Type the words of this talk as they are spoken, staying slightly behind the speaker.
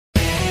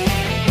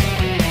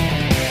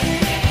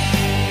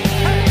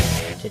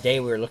Today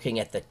we're looking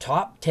at the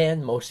top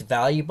 10 most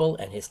valuable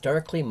and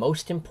historically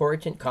most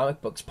important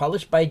comic books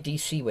published by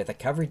DC with a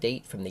cover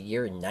date from the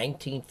year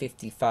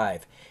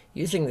 1955.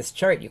 Using this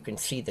chart, you can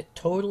see the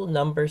total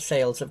number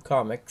sales of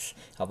comics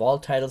of all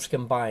titles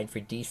combined for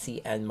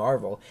DC and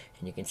Marvel,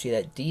 and you can see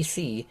that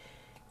DC,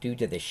 due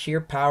to the sheer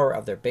power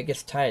of their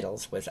biggest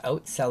titles, was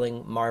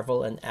outselling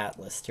Marvel and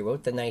Atlas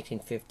throughout the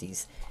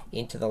 1950s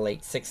into the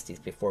late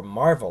 60s before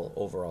Marvel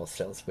overall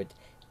sales would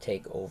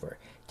take over.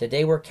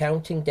 Today we're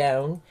counting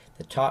down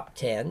the top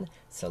 10,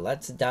 so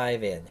let's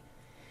dive in.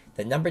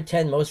 The number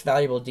 10 most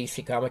valuable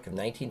DC comic of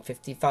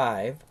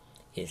 1955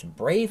 is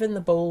Brave and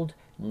the Bold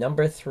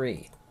number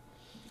 3.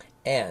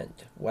 And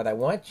what I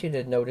want you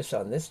to notice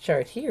on this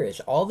chart here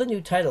is all the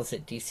new titles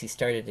that DC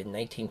started in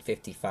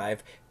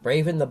 1955.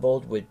 Brave and the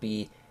Bold would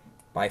be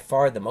by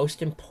far the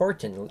most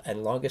important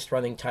and longest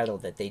running title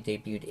that they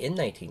debuted in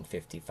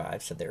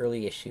 1955, so the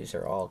early issues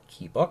are all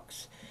key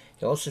books.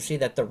 You'll also see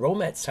that the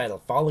romance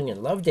title Falling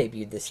in Love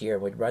debuted this year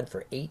and would run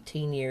for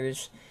 18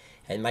 years,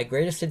 and My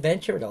Greatest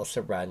Adventure would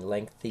also run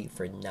lengthy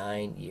for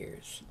 9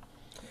 years.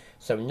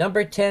 So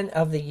number 10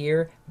 of the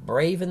year,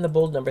 Brave and the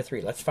Bold number 3.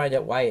 Let's find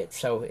out why it's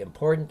so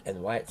important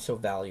and why it's so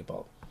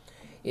valuable.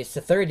 It's the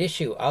third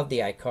issue of the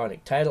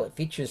iconic title. It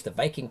features the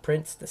Viking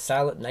Prince, the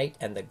Silent Knight,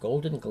 and the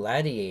Golden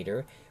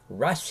Gladiator.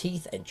 Russ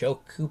Heath and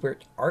Joe Kubert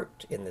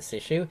art in this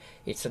issue.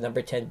 It's the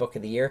number 10 book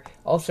of the year.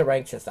 Also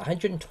ranks as the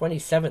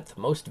 127th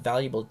most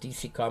valuable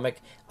DC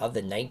comic of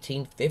the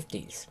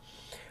 1950s.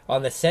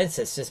 On the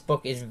census, this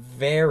book is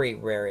very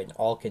rare in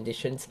all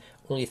conditions.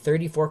 Only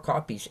 34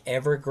 copies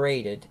ever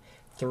graded.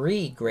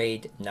 3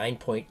 grade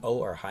 9.0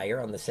 or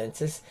higher on the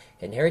census.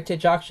 And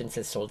Heritage Auctions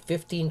has sold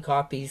 15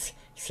 copies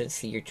since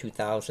the year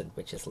 2000,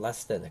 which is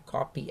less than a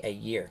copy a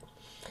year.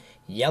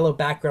 Yellow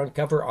background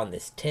cover on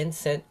this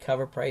 10-cent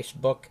cover price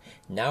book,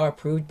 now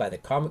approved by the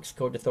Comics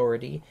Code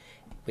Authority,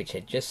 which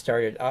had just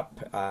started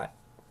up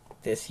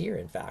this year,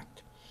 in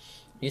fact.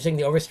 Using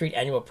the Overstreet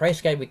Annual Price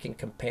Guide, we can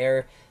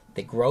compare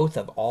the growth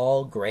of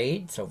all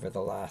grades over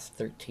the last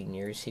 13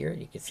 years here.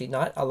 You can see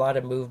not a lot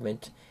of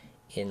movement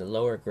in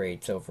lower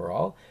grades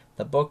overall.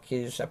 The book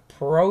is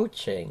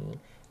approaching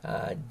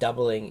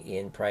doubling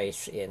in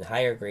price in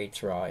higher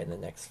grades raw in the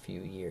next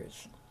few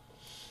years.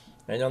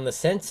 And on the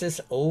census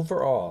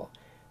overall,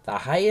 the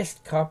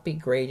highest copy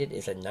graded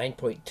is a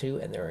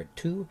 9.2, and there are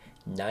 2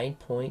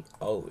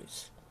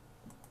 9.0s.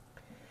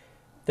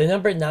 The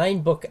number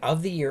 9 book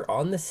of the year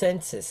on the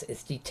census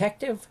is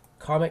Detective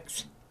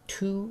Comics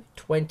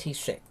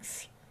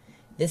 226.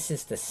 This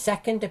is the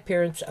second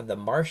appearance of the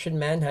Martian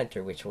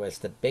Manhunter, which was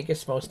the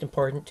biggest, most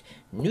important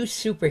new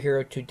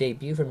superhero to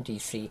debut from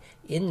DC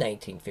in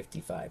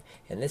 1955.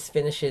 And this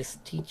finishes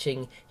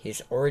teaching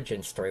his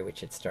origin story, which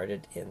had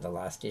started in the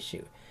last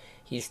issue.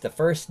 He's the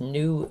first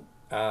new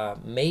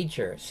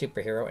major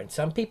superhero, and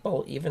some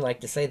people even like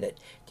to say that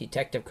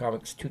Detective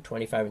Comics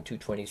 225 and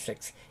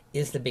 226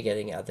 is the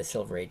beginning of the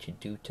Silver Age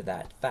due to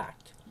that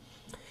fact.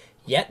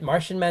 Yet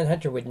Martian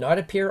Manhunter would not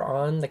appear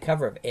on the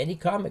cover of any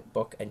comic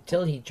book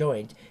until he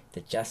joined the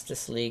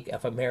Justice League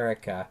of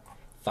America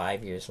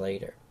 5 years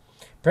later.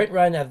 Print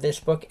run of this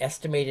book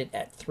estimated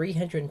at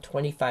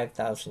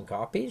 325,000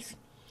 copies.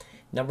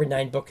 Number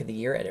 9 book of the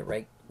year, and it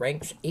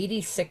ranks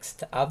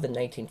 86th of the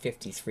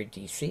 1950s for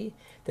DC.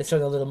 This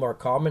one a little more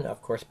common.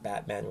 Of course,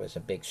 Batman was a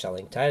big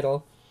selling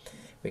title.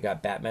 We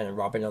got Batman and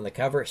Robin on the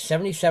cover.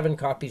 77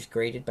 copies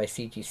graded by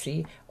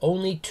CGC.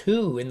 Only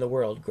 2 in the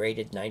world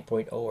graded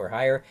 9.0 or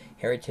higher.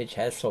 Heritage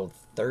has sold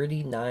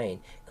 39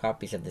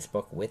 copies of this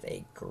book with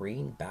a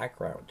green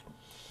background.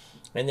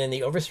 And then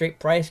the Overstreet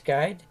Price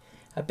Guide.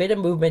 A bit of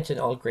movement in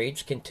all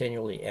grades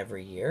continually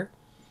every year.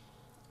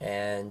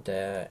 And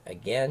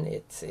again,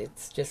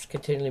 it's just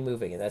continually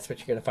moving, and that's what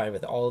you're going to find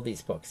with all of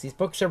these books. These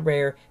books are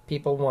rare.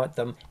 People want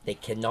them. They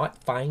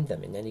cannot find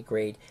them in any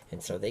grade,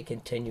 and so they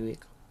continually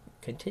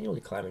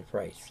climb in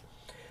price.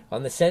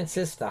 On the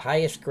census, the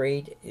highest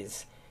grade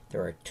is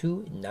there are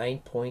 2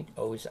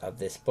 9.0s of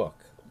this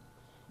book.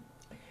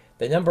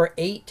 The number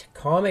 8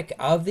 comic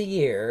of the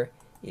year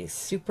is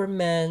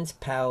Superman's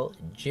pal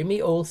Jimmy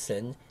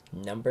Olsen,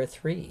 number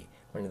 3,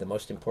 one of the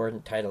most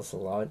important titles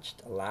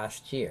launched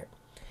last year.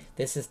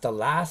 This is the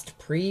last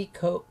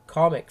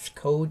pre-Comics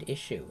Code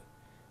issue.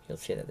 You'll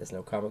see that there's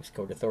no Comics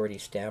Code Authority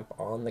stamp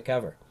on the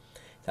cover.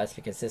 That's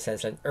because this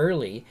has an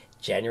early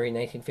January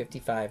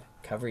 1955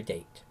 cover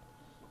date.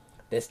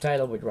 This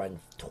title would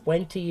run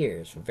 20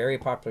 years. Very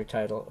popular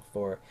title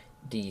for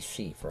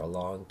DC for a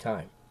long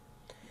time.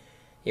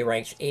 It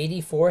ranks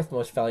 84th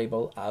most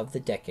valuable of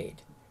the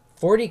decade.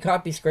 40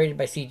 copies graded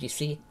by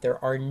CGC.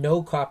 There are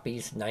no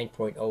copies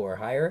 9.0 or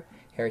higher.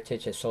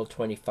 Heritage has sold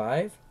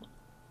 25.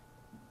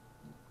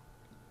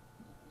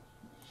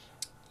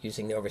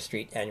 Using the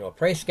Overstreet Annual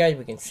Price Guide,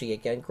 we can see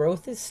again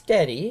growth is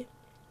steady.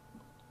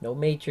 No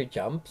major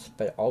jumps,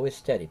 but always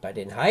steady. But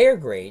in higher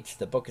grades,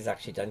 the book has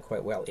actually done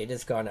quite well. It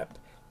has gone up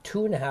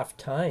 2.5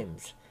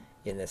 times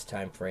in this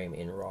time frame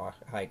in raw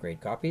high-grade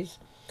copies.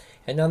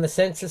 And on the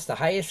census, the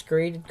highest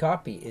graded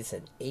copy is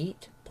an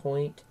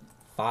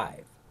 8.5.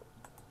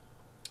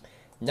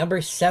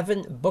 Number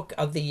 7 book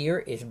of the year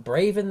is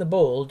Brave and the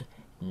Bold,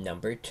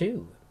 number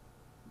 2.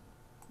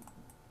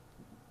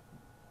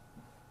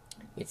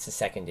 It's the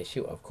second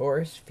issue, of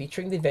course,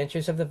 featuring the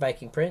adventures of the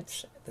Viking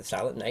Prince, the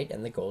Silent Knight,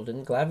 and the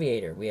Golden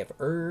Gladiator. We have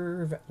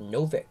Irv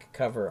Novick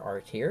cover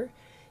art here.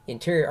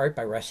 Interior art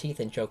by Russ Heath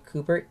and Joe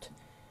Kubert.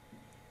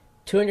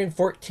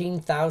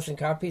 214,000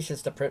 copies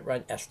is the print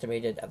run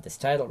estimated of this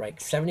title,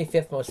 ranked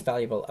 75th most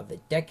valuable of the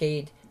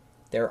decade.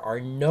 There are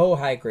no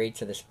high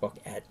grades of this book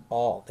at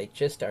all. They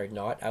just are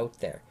not out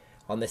there.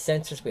 On the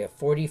census, we have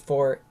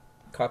 44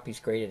 copies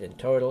graded in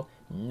total.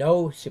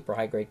 No super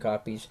high grade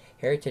copies.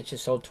 Heritage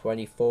has sold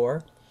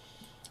 24.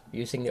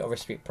 Using the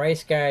Overstreet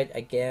price guide,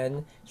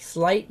 again,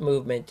 slight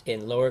movement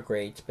in lower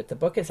grades, but the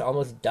book has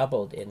almost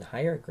doubled in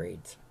higher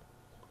grades.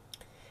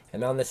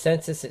 And on the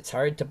census, it's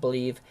hard to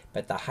believe,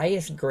 but the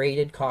highest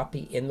graded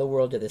copy in the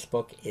world of this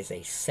book is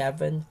a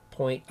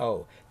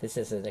 7.0. This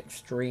is an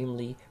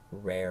extremely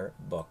rare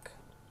book.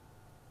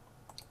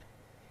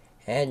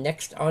 And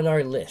next on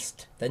our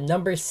list, the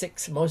number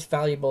 6 most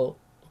valuable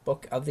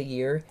book of the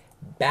year,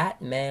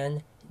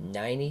 Batman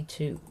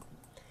 92.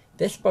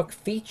 This book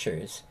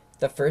features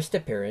the first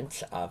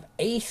appearance of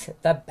Ace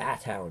the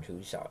Bat-Hound,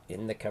 who's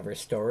in the cover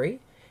story.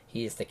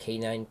 He is the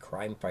canine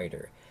crime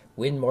fighter.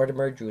 Win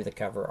Mortimer drew the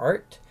cover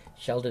art.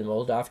 Sheldon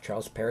Moldoff,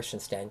 Charles Parrish,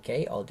 and Stan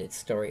Kay all did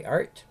story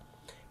art.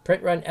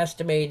 Print run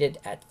estimated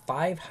at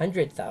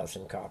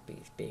 500,000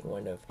 copies, being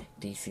one of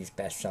DC's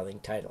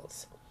best-selling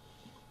titles.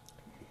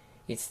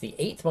 It's the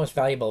 8th most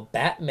valuable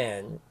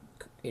Batman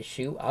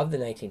issue of the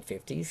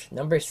 1950s,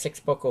 number 6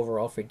 book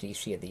overall for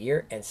DC of the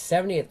year, and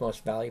 70th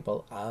most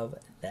valuable of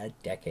the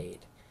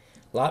decade.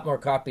 A lot more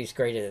copies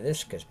graded than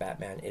this because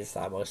Batman is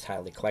the most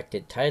highly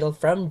collected title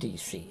from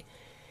DC.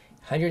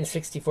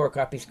 164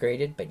 copies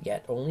graded, but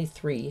yet only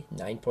 3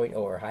 9.0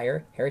 or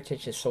higher.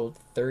 Heritage has sold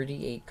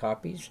 38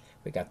 copies.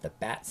 We got the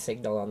Bat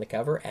Signal on the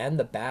cover and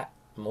the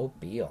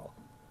Batmobile.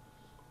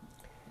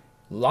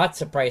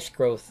 Lots of price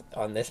growth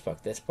on this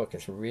book. This book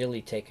has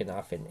really taken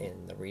off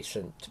in the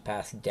recent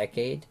past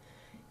decade.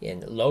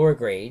 In lower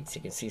grades,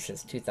 you can see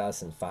since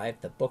 2005,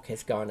 the book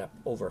has gone up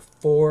over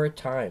 4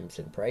 times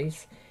in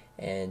price.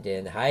 And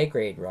in high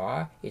grade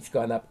raw, it's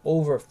gone up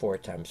over 4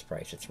 times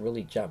price. It's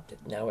really jumped.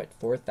 It's now at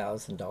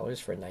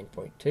 $4,000 for a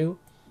 9.2.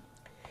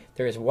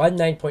 There is 1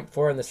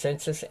 9.4 on the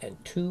census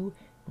and 2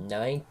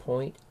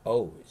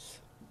 9.0s.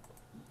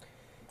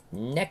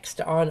 Next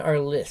on our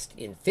list,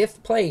 in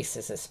 5th place,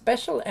 is a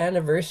special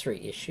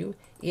anniversary issue.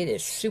 It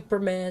is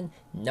Superman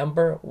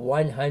number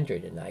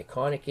 100, an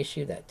iconic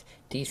issue that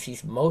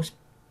DC's most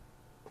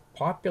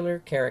popular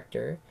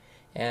character,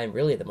 and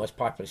really the most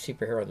popular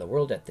superhero in the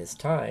world at this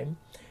time,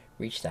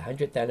 reached the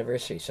 100th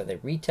anniversary. So they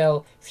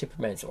retell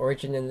Superman's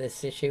origin in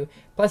this issue.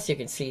 Plus you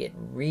can see it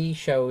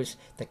re-shows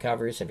the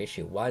covers of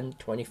issue 1,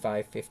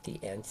 25, 50,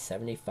 and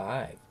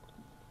 75.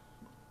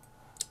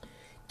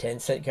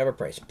 10-cent cover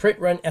price. Print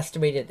run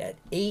estimated at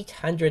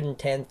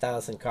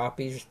 810,000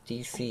 copies.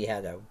 DC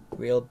had a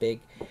real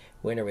big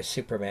winner with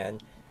Superman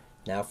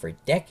now for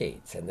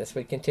decades, and this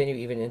would continue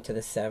even into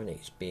the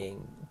 70s,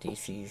 being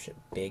DC's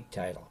big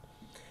title.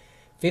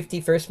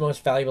 51st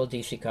most valuable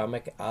DC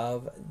comic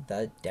of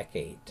the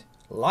decade.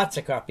 Lots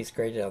of copies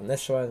graded on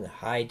this one,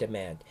 high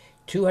demand.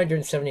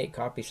 278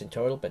 copies in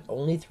total, but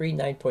only 3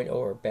 9.0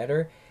 or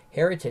better.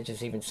 Heritage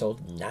has even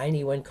sold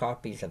 91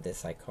 copies of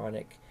this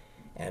iconic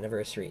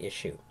anniversary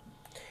issue.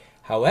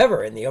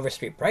 However, in the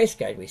Overstreet price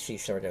guide, we see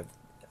sort of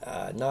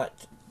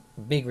not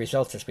big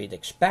results as we'd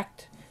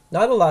expect.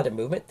 Not a lot of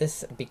movement.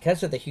 This,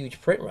 because of the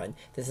huge print run,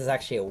 this is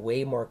actually a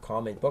way more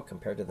common book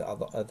compared to the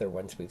other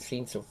ones we've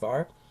seen so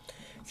far.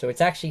 So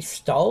it's actually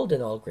stalled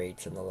in all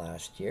grades in the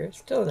last year.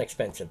 Still an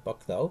expensive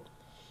book, though.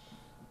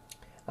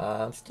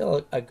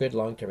 Still a good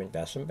long-term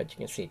investment, but you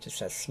can see it just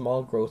has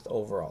small growth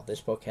overall.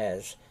 This book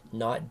has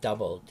not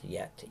doubled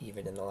yet,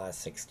 even in the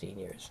last 16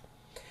 years.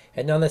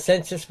 And on the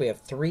census, we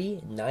have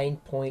 3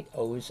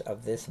 9.0s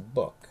of this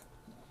book.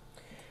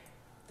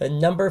 The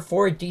number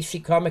 4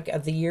 DC comic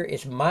of the year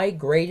is My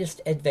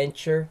Greatest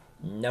Adventure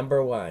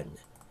number 1.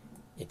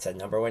 It's a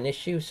number 1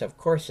 issue, so of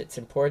course it's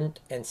important.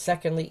 And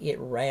secondly, it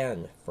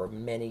ran for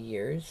many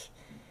years.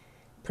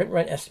 Print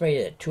run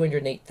estimated at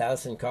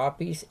 208,000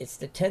 copies. It's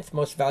the 10th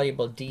most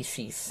valuable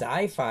DC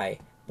sci-fi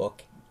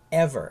book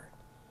ever.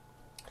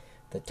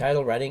 The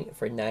title, running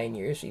for 9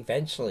 years,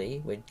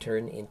 eventually would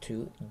turn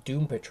into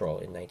Doom Patrol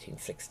in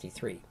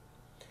 1963.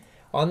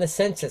 On the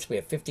census, we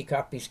have 50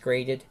 copies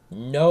graded,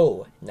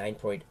 no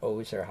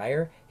 9.0s or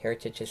higher.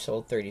 Heritage has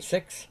sold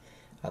 36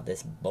 of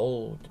this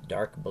bold,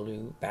 dark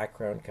blue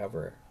background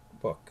cover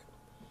book.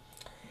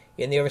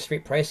 In the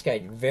Overstreet price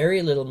guide,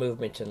 very little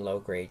movement in low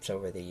grades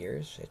over the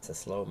years. It's a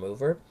slow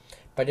mover.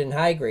 But in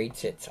high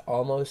grades, it's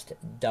almost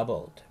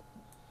doubled.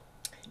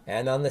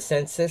 And on the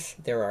census,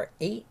 there are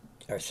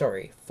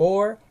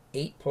 4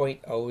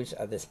 8.0s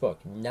of this book.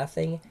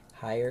 Nothing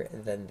higher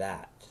than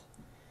that.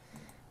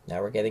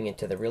 Now we're getting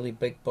into the really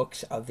big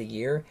books of the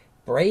year.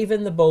 Brave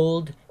and the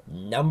Bold,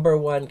 number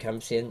 1,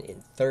 comes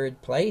in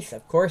 3rd place.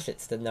 Of course,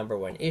 it's the number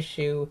 1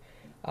 issue.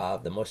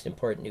 of the most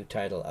important new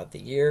title of the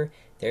year.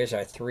 There's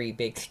our 3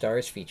 big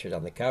stars featured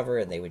on the cover,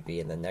 and they would be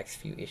in the next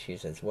few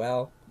issues as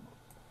well.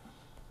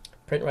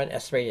 Print run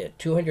estimated at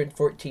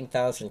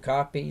 214,000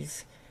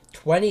 copies.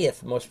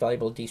 20th most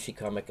valuable DC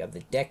comic of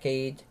the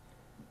decade.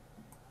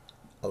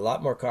 A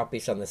lot more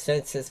copies on the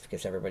census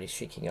because everybody's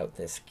seeking out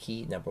this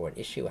key #1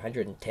 issue.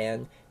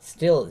 110.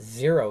 Still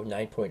 0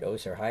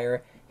 9.0s or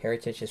higher.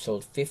 Heritage has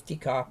sold 50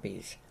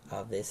 copies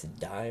of this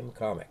dime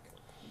comic.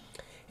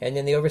 And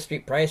in the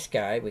Overstreet price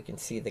guide, we can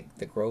see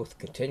the growth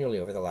continually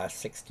over the last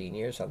 16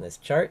 years on this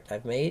chart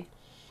I've made.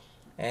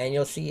 And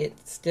you'll see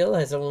it still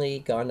has only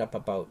gone up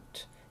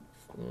about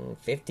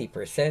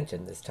 50%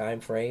 in this time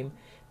frame.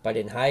 But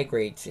in high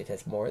grades, it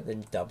has more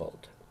than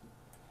doubled.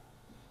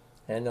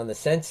 And on the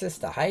census,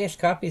 the highest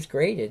copies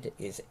graded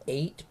is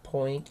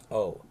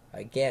 8.0.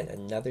 Again,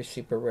 another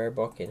super rare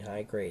book in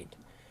high grade.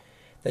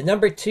 The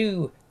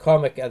 #2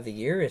 comic of the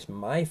year is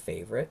my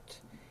favorite.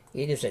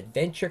 It is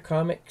Adventure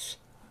Comics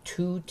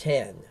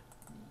 210.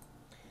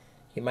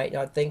 You might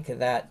not think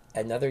that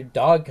another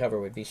dog cover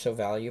would be so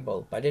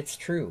valuable, but it's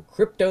true.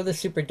 Krypto the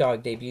Super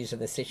Dog debuts in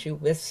this issue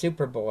with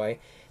Superboy.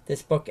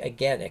 This book,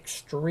 again,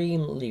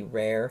 extremely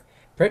rare.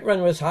 Print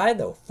run was high,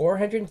 though,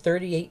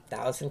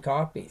 438,000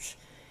 copies.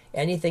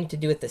 Anything to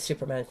do with the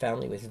Superman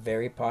family was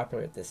very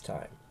popular at this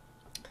time.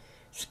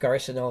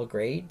 Scarce in all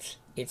grades.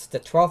 It's the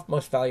 12th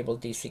most valuable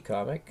DC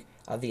comic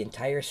of the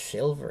entire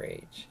Silver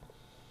Age.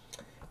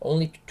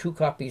 Only 2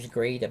 copies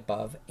grade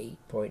above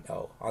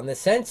 8.0. On the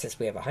census,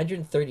 we have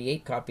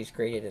 138 copies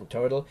graded in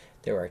total.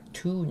 There are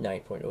 2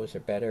 9.0s or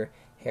better.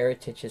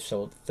 Heritage has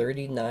sold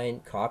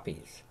 39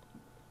 copies.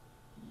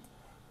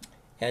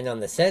 And on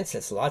the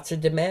census, lots of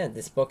demand.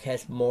 This book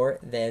has more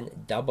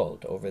than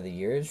doubled over the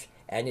years,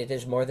 and it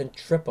has more than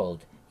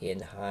tripled in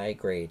high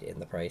grade in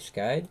the price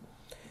guide.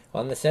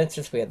 On the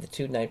census, we have the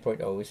 2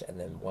 9.0s and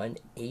then 1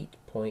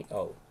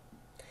 8.0.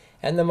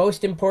 And the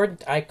most important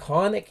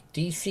iconic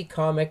DC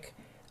comic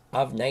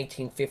of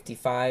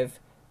 1955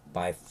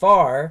 by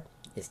far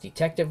is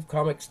Detective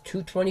Comics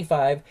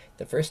 225,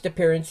 the first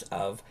appearance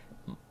of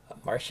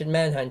Martian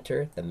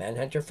Manhunter, the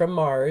Manhunter from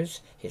Mars,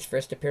 his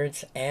first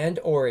appearance and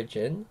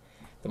origin.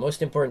 The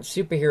most important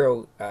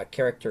superhero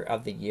character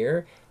of the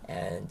year,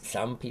 and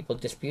some people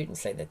dispute and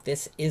say that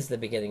this is the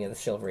beginning of the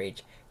Silver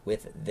Age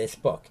with this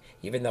book,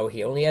 even though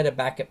he only had a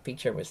backup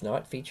feature and was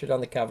not featured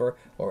on the cover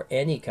or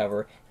any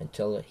cover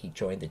until he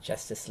joined the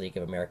Justice League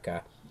of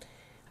America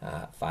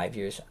 5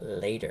 years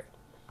later.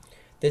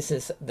 This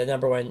is the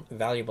 #1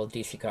 valuable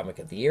DC comic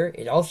of the year.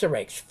 It also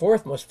ranks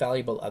 4th most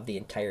valuable of the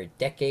entire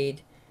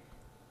decade.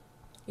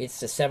 It's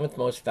the 7th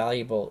most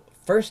valuable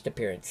first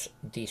appearance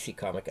DC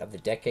comic of the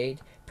decade.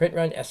 Print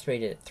run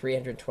estimated at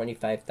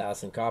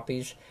 325,000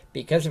 copies.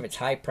 Because of its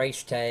high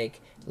price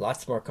tag,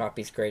 lots more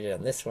copies graded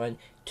on this one.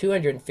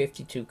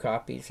 252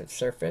 copies have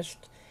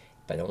surfaced,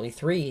 but only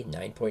 3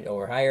 9.0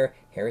 or higher.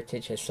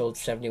 Heritage has sold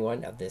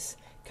 71 of this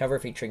cover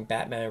featuring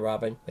Batman and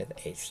Robin with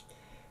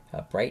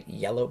a bright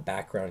yellow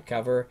background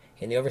cover.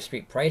 In the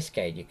Overstreet price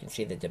guide, you can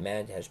see the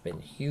demand has been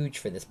huge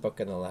for this book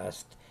in the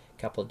last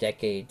couple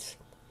decades.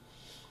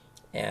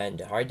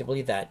 And hard to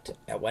believe that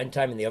at one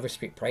time in the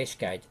Overstreet price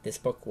guide, this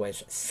book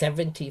was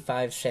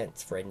 75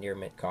 cents for a near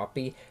mint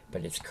copy,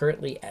 but it's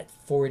currently at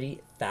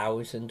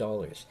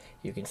 $40,000.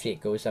 You can see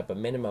it goes up a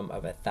minimum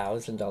of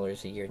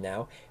 $1,000 a year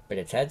now, but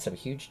it's had some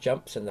huge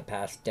jumps in the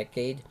past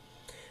decade.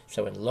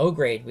 So in low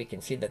grade, we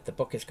can see that the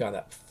book has gone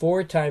up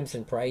 4 times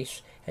in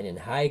price, and in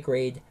high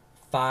grade,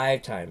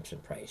 5 times in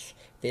price.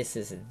 This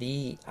is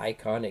the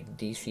iconic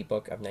DC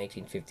book of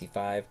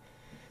 1955.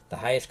 The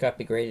highest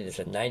copy graded is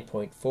a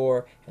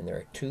 9.4, and there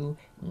are 2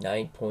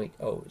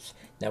 9.0s.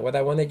 Now, what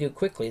I want to do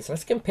quickly is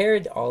let's compare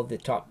all the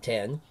top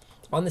 10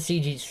 on the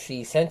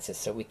CGC census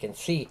so we can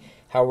see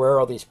how rare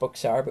all these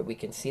books are, but we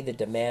can see the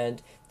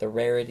demand, the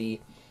rarity,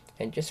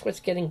 and just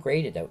what's getting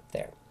graded out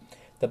there.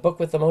 The book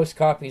with the most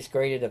copies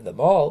graded of them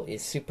all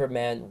is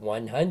Superman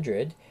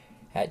 100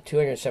 at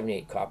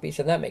 278 copies,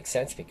 and that makes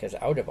sense because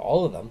out of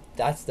all of them,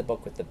 that's the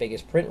book with the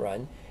biggest print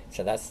run,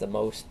 so that's the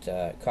most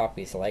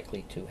copies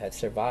likely to have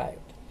survived.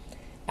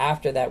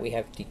 After that, we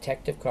have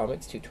Detective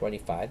Comics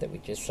 225 that we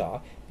just saw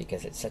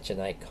because it's such an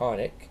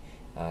iconic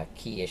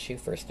key issue,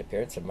 first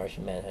appearance of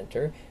Martian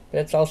Manhunter, but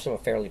it's also a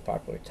fairly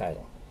popular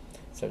title,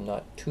 so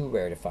not too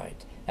rare to find.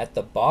 At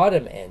the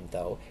bottom end,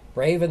 though,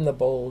 Brave and the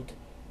Bold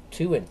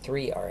 2 and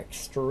 3 are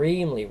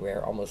extremely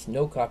rare, almost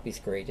no copies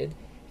graded,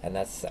 and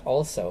that's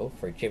also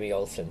for Jimmy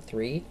Olsen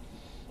 3.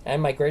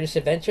 And My Greatest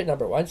Adventure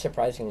 #1,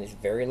 surprisingly, is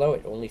very low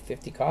at only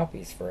 50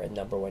 copies for a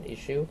 #1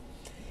 issue.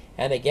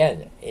 And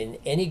again, in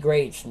any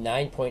grades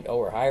 9.0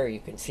 or higher,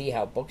 you can see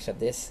how books of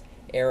this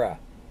era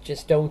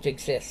just don't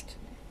exist.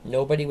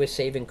 Nobody was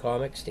saving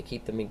comics to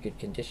keep them in good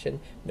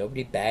condition.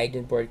 Nobody bagged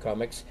and board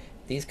comics.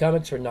 These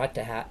comics were not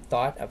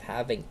thought of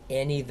having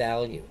any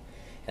value.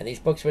 And these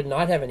books would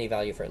not have any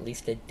value for at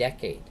least a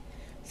decade.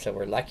 So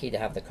we're lucky to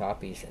have the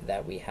copies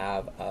that we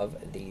have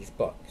of these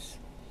books.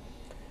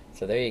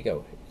 So there you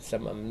go.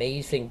 Some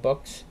amazing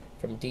books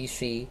from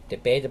DC,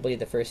 debatably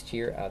the first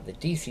year of the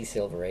DC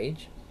Silver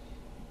Age.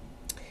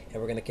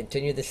 And we're going to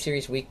continue this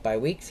series week by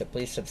week, so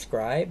please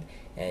subscribe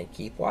and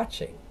keep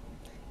watching.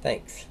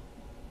 Thanks.